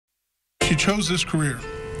She chose this career,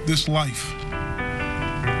 this life,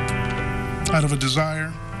 out of a desire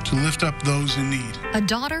to lift up those in need. A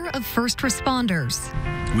daughter of first responders.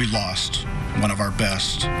 We lost one of our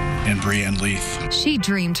best in Breanne Leith. She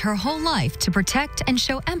dreamed her whole life to protect and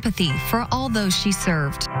show empathy for all those she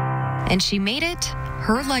served. And she made it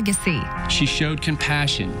her legacy. She showed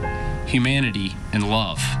compassion, humanity, and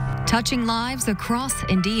love. Touching lives across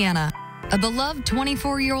Indiana. A beloved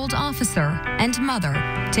 24-year-old officer and mother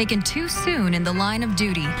taken too soon in the line of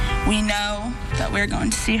duty. We know that we're going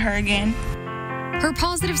to see her again. Her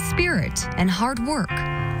positive spirit and hard work,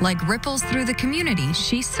 like ripples through the community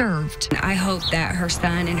she served. I hope that her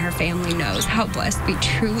son and her family knows how blessed we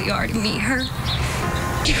truly are to meet her.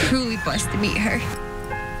 Truly blessed to meet her.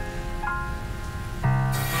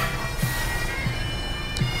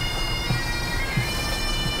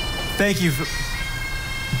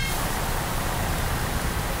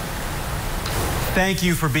 Thank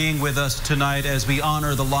you for being with us tonight as we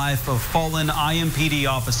honor the life of fallen IMPD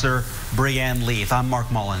officer Breanne Leith. I'm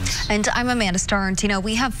Mark Mullins. And I'm Amanda Starrentino.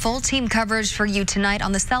 We have full team coverage for you tonight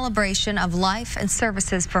on the celebration of life and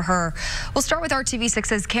services for her. We'll start with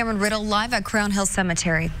RTV6's Cameron Riddle live at Crown Hill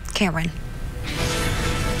Cemetery. Cameron.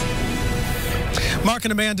 Mark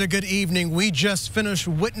and Amanda, good evening. We just finished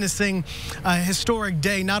witnessing a historic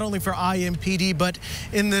day, not only for IMPD, but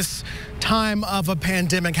in this time of a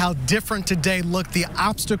pandemic, how different today looked. The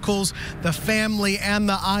obstacles the family and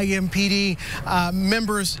the IMPD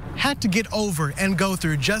members had to get over and go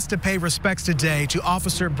through just to pay respects today to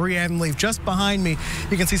Officer Breanne Leith. Just behind me,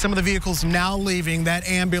 you can see some of the vehicles now leaving. That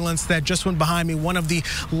ambulance that just went behind me, one of the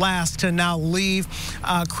last to now leave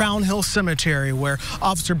Crown Hill Cemetery, where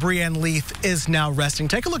Officer Breanne Leith is now resting.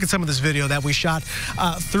 Take a look at some of this video that we shot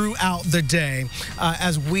throughout the day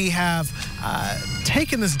as we have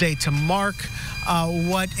taken this day to mark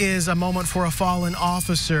what is a moment for a fallen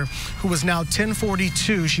officer who is now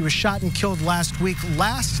 1042. She was shot and killed last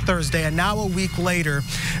Thursday, and now a week later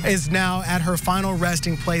is now at her final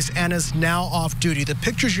resting place and is now off duty. The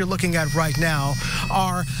pictures you're looking at right now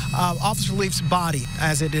are Officer Leith's body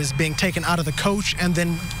as it is being taken out of the coach and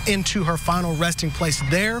then into her final resting place.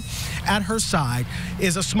 There at her side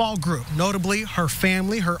is a small group, notably her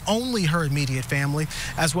family, her immediate family,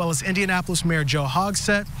 as well as Indianapolis Mayor Joe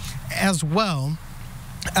Hogsett, as well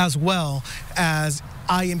as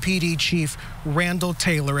IMPD Chief Randall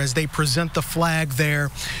Taylor as they present the flag there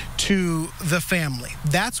to the family.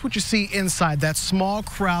 That's what you see inside that small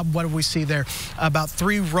crowd. What do we see there? About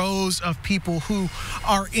 3 rows of people who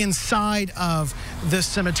are inside of this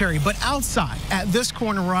cemetery. But outside, at this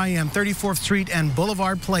corner where I am, 34th Street and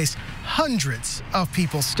Boulevard Place, hundreds of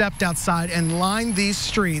people stepped outside and lined these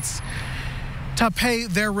streets to pay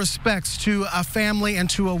their respects to a family and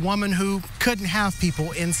to a woman who couldn't have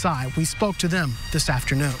people inside. We spoke to them this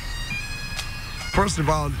afternoon. First of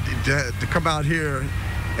all, to come out here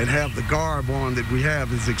and have the garb on that we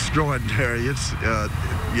have is extraordinary. It's,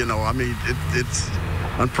 it's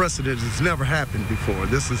unprecedented. It's never happened before.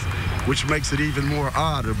 Which makes it even more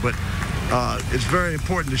odder, but it's very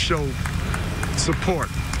important to show support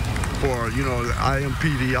for, the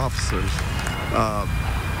IMPD officers.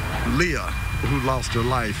 Leah, who lost her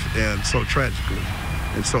life and so tragically.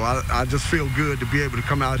 And so I just feel good to be able to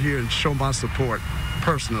come out here and show my support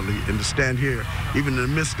personally and to stand here even in the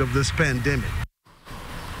midst of this pandemic.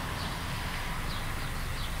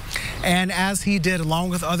 And as he did, along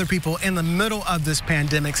with other people in the middle of this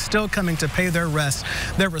pandemic, still coming to pay their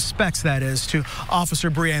respects, that is, to Officer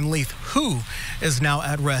Breanne Leith, who is now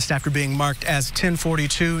at rest after being marked as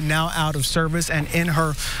 1042, now out of service and in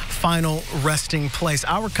her final resting place.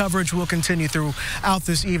 Our coverage will continue throughout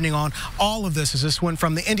this evening on all of this as this went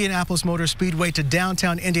from the Indianapolis Motor Speedway to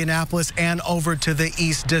downtown Indianapolis and over to the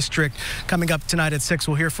East District. Coming up tonight at 6,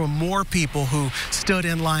 we'll hear from more people who stood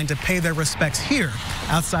in line to pay their respects here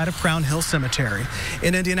outside of Crown Hill Cemetery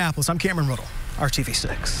in Indianapolis. I'm Cameron Riddle,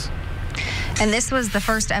 RTV6. And this was the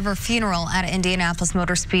first ever funeral at Indianapolis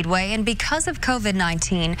Motor Speedway. And because of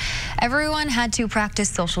COVID-19, everyone had to practice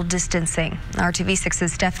social distancing.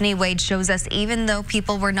 RTV6's Stephanie Wade shows us even though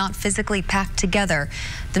people were not physically packed together,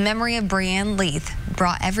 the memory of Breanne Leith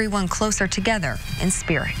brought everyone closer together in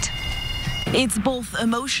spirit. It's both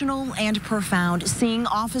emotional and profound seeing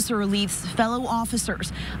Officer Leith's fellow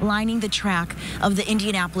officers lining the track of the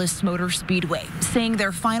Indianapolis Motor Speedway, saying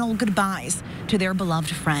their final goodbyes to their beloved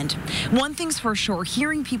friend. One thing's for sure,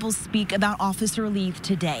 hearing people speak about Officer Leith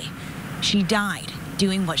today. She died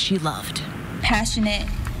doing what she loved. Passionate,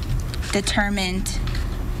 determined,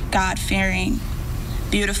 God-fearing,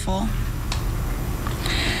 beautiful.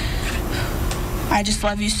 I just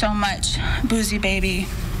love you so much, Boozy baby.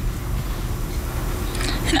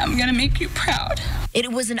 and I'm going to make you proud.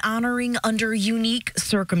 It was an honoring under unique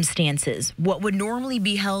circumstances. What would normally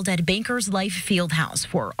be held at Bankers Life Fieldhouse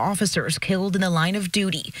for officers killed in the line of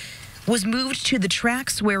duty was moved to the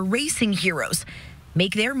tracks where racing heroes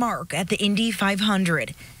make their mark at the Indy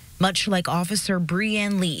 500, much like Officer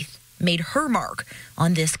Breanne Leith made her mark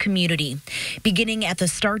on this community. Beginning at the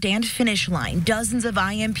start and finish line, dozens of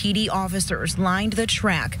IMPD officers lined the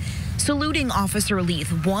track, saluting Officer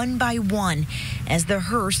Leith one by one as the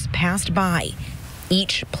hearse passed by,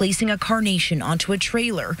 each placing a carnation onto a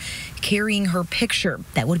trailer, carrying her picture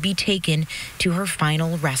that would be taken to her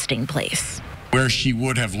final resting place. Where she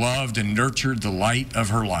would have loved and nurtured the light of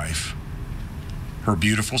her life, her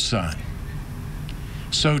beautiful son.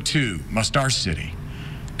 So too must our city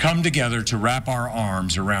come together to wrap our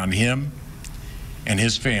arms around him and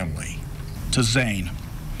his family. To Zane,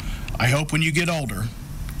 I hope when you get older,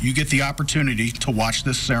 you get the opportunity to watch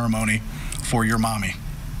this ceremony for your mommy.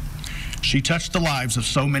 She touched the lives of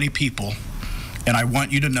so many people, and I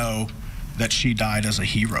want you to know that she died as a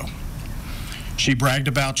hero. She bragged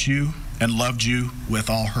about you and loved you with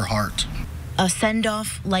all her heart. A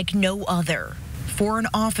send-off like no other for an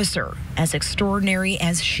officer as extraordinary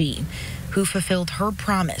as she, who fulfilled her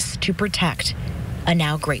promise to protect a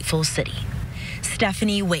now grateful city.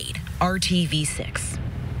 Stephanie Wade, RTV6.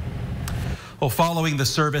 Well, following the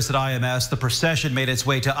service at IMS, the procession made its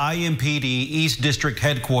way to IMPD East District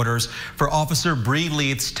headquarters for Officer Bree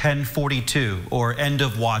Leith's 1042 or end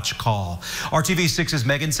of watch call. RTV6's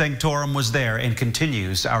Megan Sanctorum was there and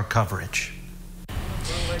continues our coverage.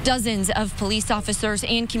 Dozens of police officers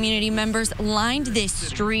and community members lined this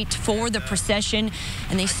street for the procession,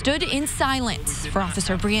 and they stood in silence for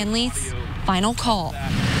Officer Breanne Leith's final call.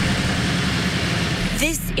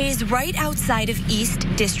 This is right outside of East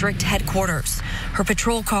District headquarters. Her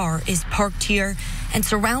patrol car is parked here and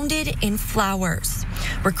surrounded in flowers.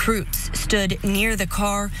 Recruits stood near the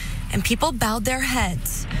car, and people bowed their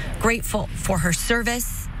heads, grateful for her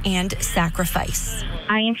service and sacrifice.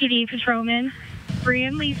 IMPD Patrolman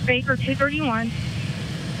Breanne Leith, Baker 231,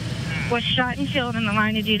 was shot and killed in the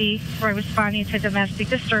line of duty for responding to domestic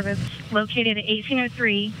disturbance located at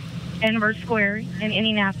 1803 Edinburgh Square in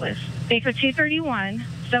Indianapolis. Baker 231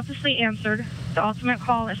 selflessly answered the ultimate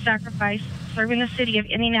call of sacrifice, serving the city of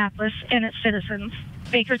Indianapolis and its citizens.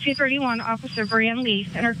 Baker 231 Officer Breanne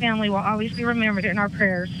Leith and her family will always be remembered in our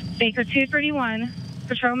prayers. Baker 231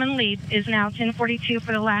 Patrolman Leith is now 1042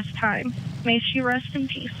 for the last time. May she rest in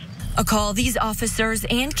peace. A call these officers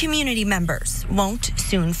and community members won't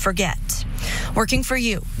soon forget. Working for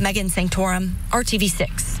you, Megan Sanctorum,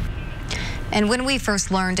 RTV6. And when we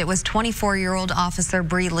first learned it was 24-year-old Officer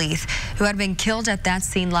Bree Leith who had been killed at that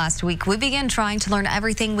scene last week, we began trying to learn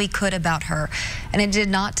everything we could about her. And it did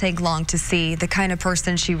not take long to see the kind of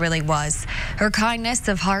person she really was. Her kindness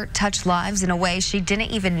of heart touched lives in a way she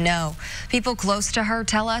didn't even know. People close to her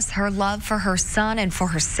tell us her love for her son and for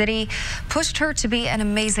her city pushed her to be an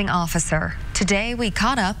amazing officer. Today, we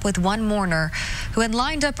caught up with one mourner who had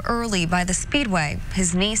lined up early by the Speedway.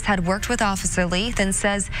 His niece had worked with Officer Leith and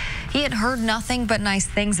says he had heard nothing but nice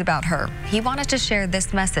things about her. He wanted to share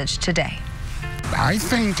this message today. I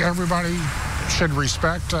think everybody should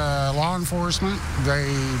respect law enforcement.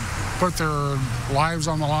 They put their lives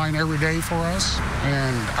on the line every day for us,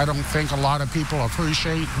 and I don't think a lot of people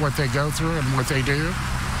appreciate what they go through and what they do.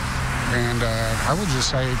 And I would just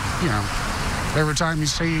say, you know, every time you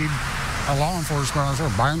see a law enforcement officer,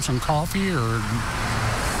 buy them some coffee or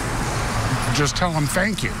just tell them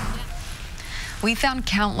thank you. We found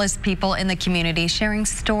countless people in the community sharing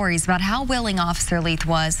stories about how willing Officer Leith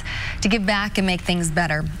was to give back and make things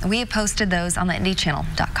better. We have posted those on the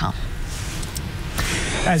IndyChannel.com.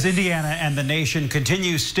 As Indiana and the nation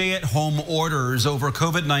continue stay-at-home orders over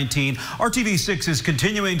COVID-19, RTV6 is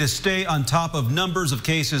continuing to stay on top of numbers of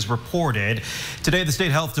cases reported. Today, the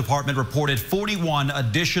State Health Department reported 41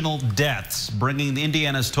 additional deaths, bringing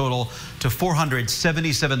Indiana's total to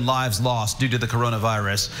 477 lives lost due to the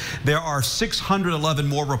coronavirus. There are 611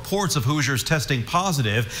 more reports of Hoosiers testing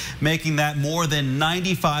positive, making that more than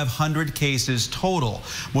 9,500 cases total.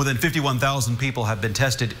 More than 51,000 people have been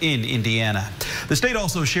tested in Indiana. The state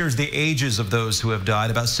also shares the ages of those who have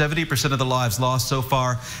died. About 70% of the lives lost so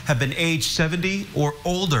far have been age 70 or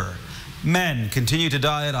older. Men continue to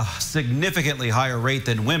die at a significantly higher rate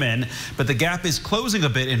than women, but the gap is closing a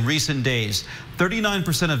bit in recent days.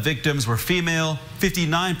 39% of victims were female,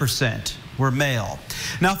 59% were male.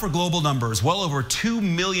 Now for global numbers, well over 2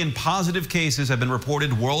 million positive cases have been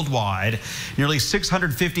reported worldwide, nearly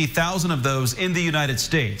 650,000 of those in the United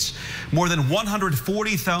States. More than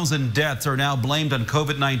 140,000 deaths are now blamed on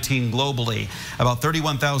COVID-19 globally. About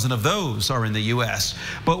 31,000 of those are in the U.S.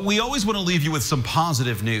 But we always want to leave you with some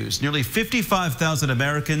positive news. Nearly 55,000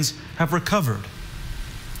 Americans have recovered.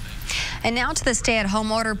 And now to the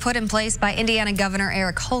stay-at-home order put in place by Indiana Governor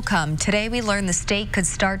Eric Holcomb. Today we learned the state could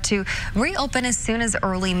start to reopen as soon as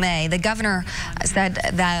early May. The governor said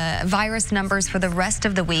the virus numbers for the rest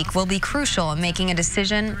of the week will be crucial in making a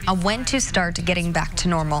decision on when to start getting back to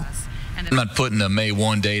normal. I'm not putting a May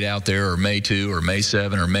 1 date out there, or May 2, or May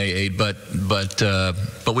 7, or May 8,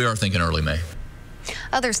 but we are thinking early May.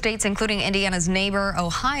 Other states, including Indiana's neighbor,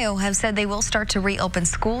 Ohio, have said they will start to reopen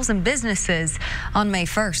schools and businesses on May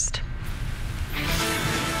 1st.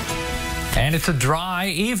 And it's a dry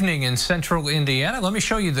evening in central Indiana. Let me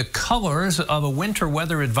show you the colors of a winter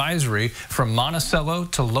weather advisory from Monticello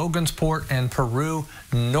to Logansport and Peru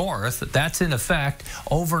North. That's in effect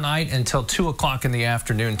overnight until 2 o'clock in the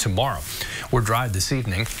afternoon tomorrow. We're dry this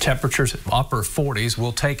evening. Temperatures upper 40s.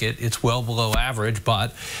 We'll take it. It's well below average,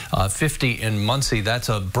 but 50 in Muncie. That's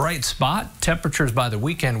a bright spot. Temperatures by the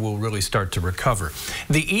weekend will really start to recover.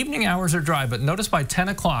 The evening hours are dry, but notice by 10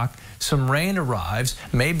 o'clock, some rain arrives,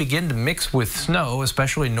 may begin to mix with snow,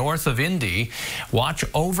 especially north of Indy. Watch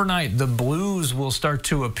overnight. The blues will start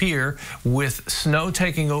to appear with snow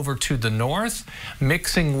taking over to the north,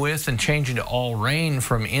 mixing with and changing to all rain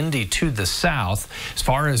from Indy to the south. As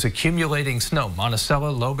far as accumulating snow,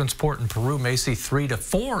 Monticello, Logansport, and Peru may see 3 to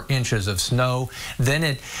 4 inches of snow. Then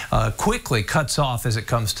it quickly cuts off as it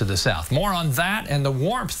comes to the south. More on that and the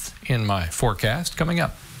warmth in my forecast coming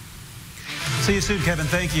up. See you soon, Kevin.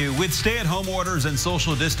 Thank you. With stay-at-home orders and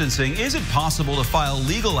social distancing, is it possible to file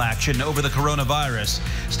legal action over the coronavirus?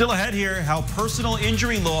 Still ahead here, how personal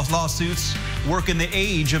injury lawsuits work in the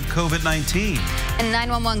age of COVID-19. And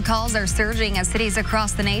 911 calls are surging as cities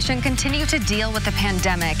across the nation continue to deal with the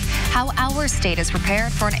pandemic. How our state is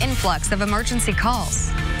prepared for an influx of emergency calls.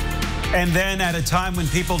 And then at a time when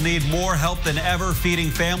people need more help than ever feeding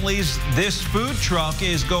families, this food truck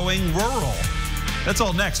is going rural. That's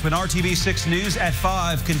all next when RTV6 News at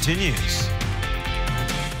 5 continues.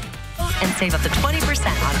 And save up to 20%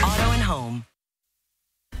 on auto and home.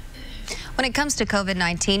 When it comes to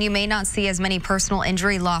COVID-19, you may not see as many personal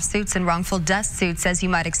injury lawsuits and wrongful death suits as you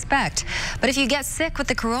might expect. But if you get sick with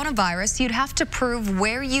the coronavirus, you'd have to prove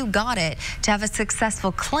where you got it to have a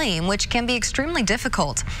successful claim, which can be extremely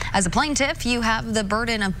difficult. As a plaintiff, you have the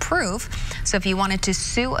burden of proof. So if you wanted to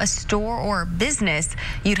sue a store or business,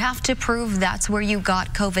 you'd have to prove that's where you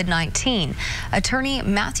got COVID-19. Attorney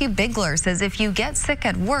Matthew Bigler says if you get sick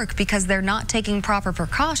at work because they're not taking proper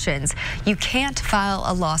precautions, you can't file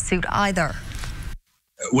a lawsuit either.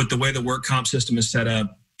 With the way the work comp system is set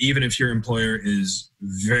up, even if your employer is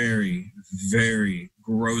very, very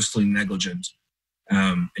grossly negligent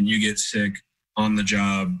and you get sick on the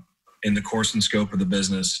job in the course and scope of the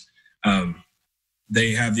business,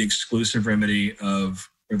 they have the exclusive remedy of,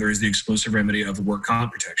 or there is the exclusive remedy of work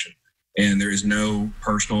comp protection. And there is no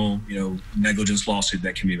personal, negligence lawsuit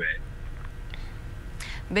that can be made.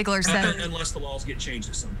 Bigler said, unless the laws get changed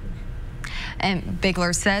at some point. And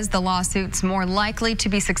Bigler says the lawsuits more likely to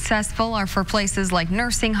be successful are for places like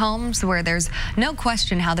nursing homes where there's no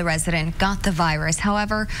question how the resident got the virus.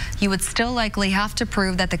 However, you would still likely have to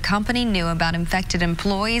prove that the company knew about infected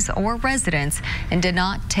employees or residents and did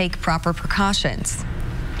not take proper precautions.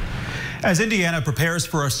 As Indiana prepares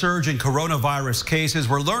for a surge in coronavirus cases,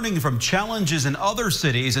 we're learning from challenges in other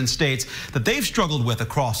cities and states that they've struggled with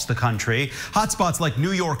across the country. Hotspots like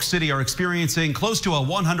New York City are experiencing close to a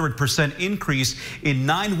 100% increase in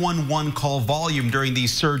 911 call volume during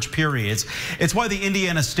these surge periods. It's why the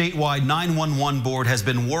Indiana statewide 911 board has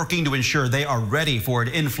been working to ensure they are ready for an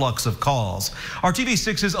influx of calls.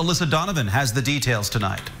 RTV6's Alyssa Donovan has the details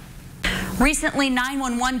tonight. Recently,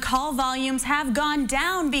 911 call volumes have gone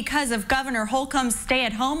down because of Governor Holcomb's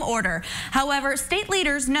stay-at-home order. However, state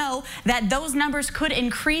leaders know that those numbers could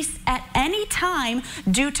increase at any time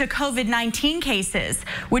due to COVID-19 cases,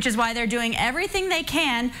 which is why they're doing everything they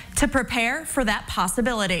can to prepare for that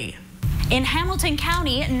possibility. In Hamilton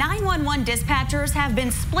County, 911 dispatchers have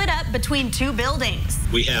been split up between 2 buildings.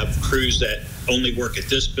 We have crews that only work at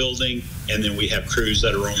this building, and then we have crews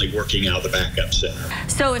that are only working out of the backup center.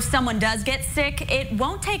 So if someone does get sick, it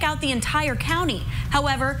won't take out the entire county.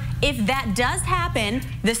 However, if that does happen,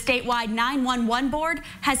 the statewide 911 board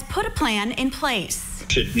has put a plan in place.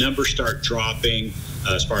 Should numbers start dropping,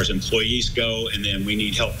 as far as employees go, and then we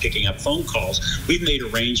need help picking up phone calls. We've made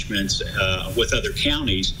arrangements with other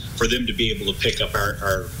counties for them to be able to pick up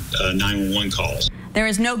our 911 calls. There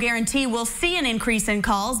is no guarantee we'll see an increase in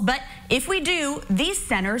calls, but if we do, these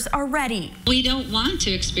centers are ready. We don't want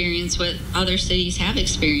to experience what other cities have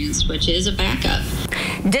experienced, which is a backup.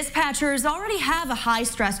 Dispatchers already have a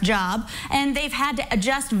high-stress job, and they've had to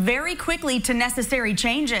adjust very quickly to necessary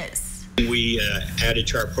changes. We added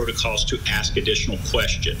to our protocols to ask additional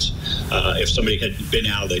questions. If somebody had been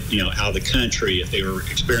out of the country, if they were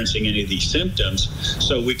experiencing any of these symptoms,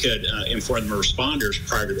 so we could inform the responders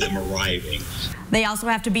prior to them arriving. They also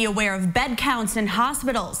have to be aware of bed counts in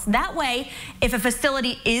hospitals. That way, if a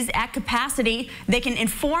facility is at capacity, they can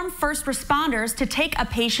inform first responders to take a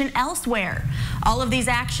patient elsewhere. All of these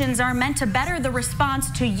actions are meant to better the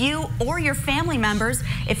response to you or your family members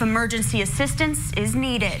if emergency assistance is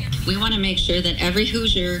needed. We want to make sure that every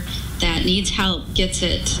Hoosier that needs help gets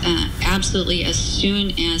it absolutely as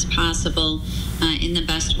soon as possible in the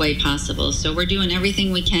best way possible. So we're doing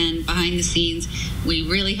everything we can behind the scenes. We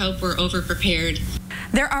really hope we're over-prepared.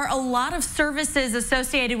 There are a lot of services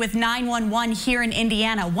associated with 911 here in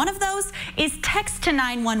Indiana. One of those is text to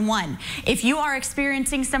 911. If you are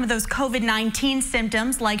experiencing some of those COVID-19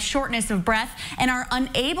 symptoms like shortness of breath and are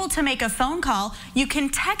unable to make a phone call, you can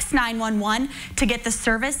text 911 to get the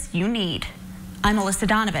service you need. I'm Melissa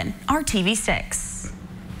Donovan, RTV6.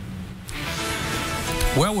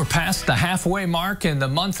 Well, we're past the halfway mark in the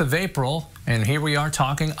month of April, and here we are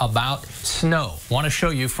talking about snow. Want to show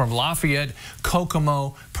you from Lafayette,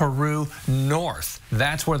 Kokomo, Peru, north.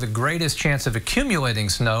 That's where the greatest chance of accumulating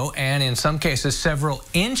snow, and in some cases several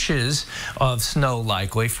inches of snow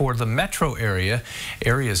likely for the metro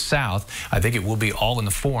areas south. I think it will be all in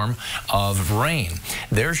the form of rain.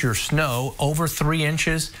 There's your snow, over 3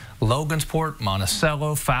 inches. Logansport,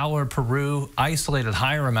 Monticello, Fowler, Peru, isolated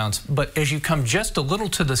higher amounts. But as you come just a little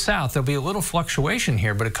to the south, there'll be a little fluctuation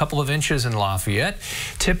here, but a couple of inches in Lafayette.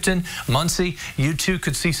 Tipton, Muncie, you too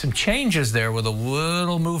could see some changes there with a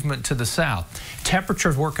little movement to the south.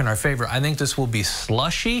 Temperatures work in our favor. I think this will be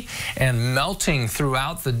slushy and melting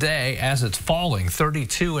throughout the day as it's falling.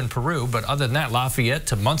 32 in Peru, but other than that, Lafayette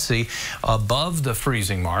to Muncie above the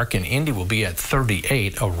freezing mark, and Indy will be at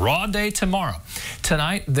 38. A raw day tomorrow.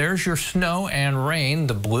 Tonight, there's your snow and rain.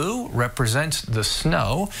 The blue represents the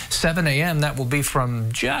snow. 7 a.m. that will be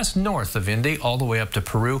from just north of Indy all the way up to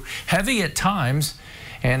Peru. Heavy at times.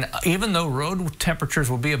 And even though road temperatures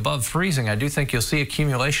will be above freezing, I do think you'll see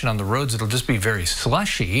accumulation on the roads. It'll just be very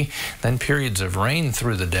slushy. Then periods of rain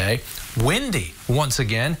through the day. Windy once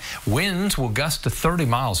again. Winds will gust to 30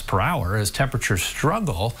 miles per hour as temperatures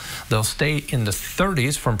struggle. They'll stay in the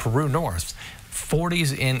 30s from Peru north.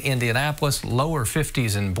 40s in Indianapolis, lower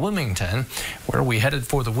 50s in Bloomington. Where are we headed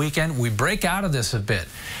for the weekend? We break out of this a bit.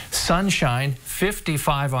 Sunshine,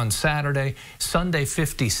 55 on Saturday, Sunday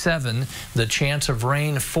 57. The chance of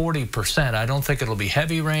rain, 40%. I don't think it'll be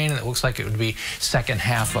heavy rain, and it looks like it would be second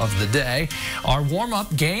half of the day. Our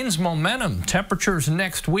warm-up gains momentum. Temperatures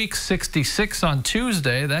next week, 66 on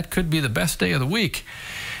Tuesday. That could be the best day of the week.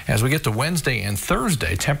 As we get to Wednesday and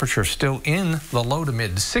Thursday, temperatures still in the low to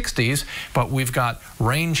mid 60s, but we've got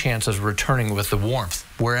rain chances returning with the warmth.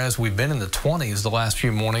 Whereas we've been in the 20s the last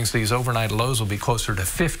few mornings, these overnight lows will be closer to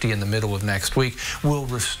 50 in the middle of next week. We'll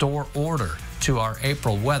restore order to our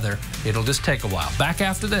April weather. It'll just take a while. Back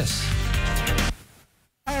after this.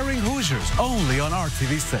 Hiring Hoosiers only on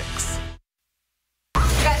RTV6.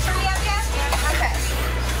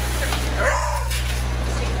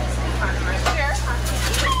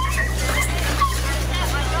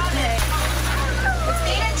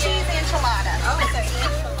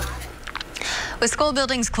 With school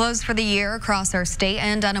buildings closed for the year across our state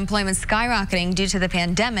and unemployment skyrocketing due to the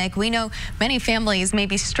pandemic, we know many families may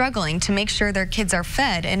be struggling to make sure their kids are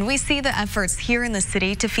fed. And we see the efforts here in the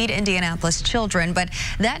city to feed Indianapolis children, but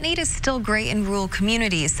that need is still great in rural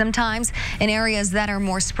communities. Sometimes in areas that are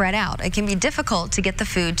more spread out, it can be difficult to get the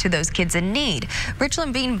food to those kids in need.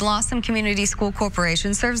 Richland Bean Blossom Community School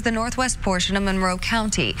Corporation serves the northwest portion of Monroe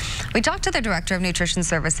County. We talked to the Director of Nutrition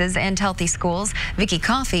Services and Healthy Schools, Vicki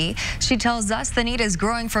Coffey. She tells us the need is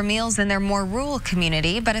growing for meals in their more rural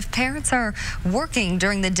community, but if parents are working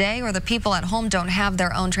during the day or the people at home don't have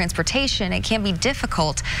their own transportation, it can be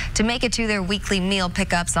difficult to make it to their weekly meal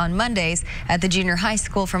pickups on Mondays at the junior high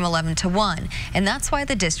school from 11 to 1. And that's why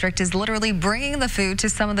the district is literally bringing the food to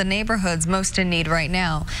some of the neighborhoods most in need right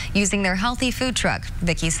now, using their healthy food truck.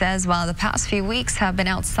 Vicki says while the past few weeks have been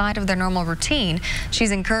outside of their normal routine,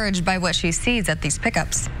 she's encouraged by what she sees at these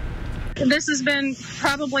pickups. This has been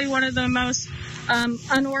probably one of the most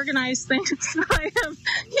unorganized things that I have,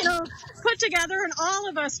 put together, and all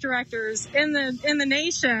of us directors in the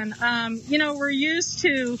nation. We're used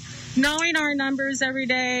to knowing our numbers every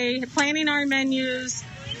day, planning our menus.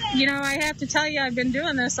 I have to tell you, I've been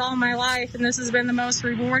doing this all my life, and this has been the most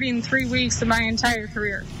rewarding 3 weeks of my entire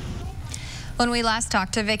career. When we last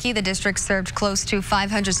talked to Vicki, the district served close to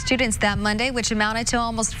 500 students that Monday, which amounted to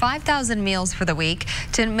almost 5,000 meals for the week.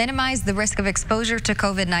 To minimize the risk of exposure to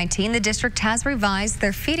COVID-19, the district has revised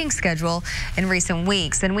their feeding schedule in recent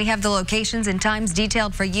weeks. And we have the locations and times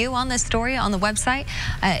detailed for you on this story on the website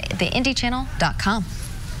at theindychannel.com.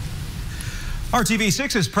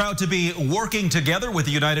 RTV6 is proud to be working together with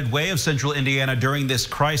the United Way of Central Indiana during this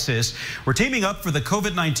crisis. We're teaming up for the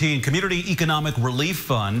COVID-19 Community Economic Relief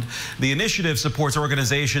Fund. The initiative supports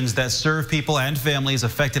organizations that serve people and families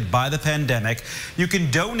affected by the pandemic. You can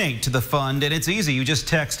donate to the fund, and it's easy. You just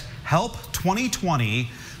text HELP 2020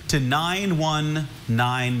 to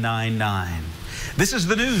 91999. This is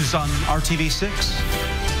the news on RTV6.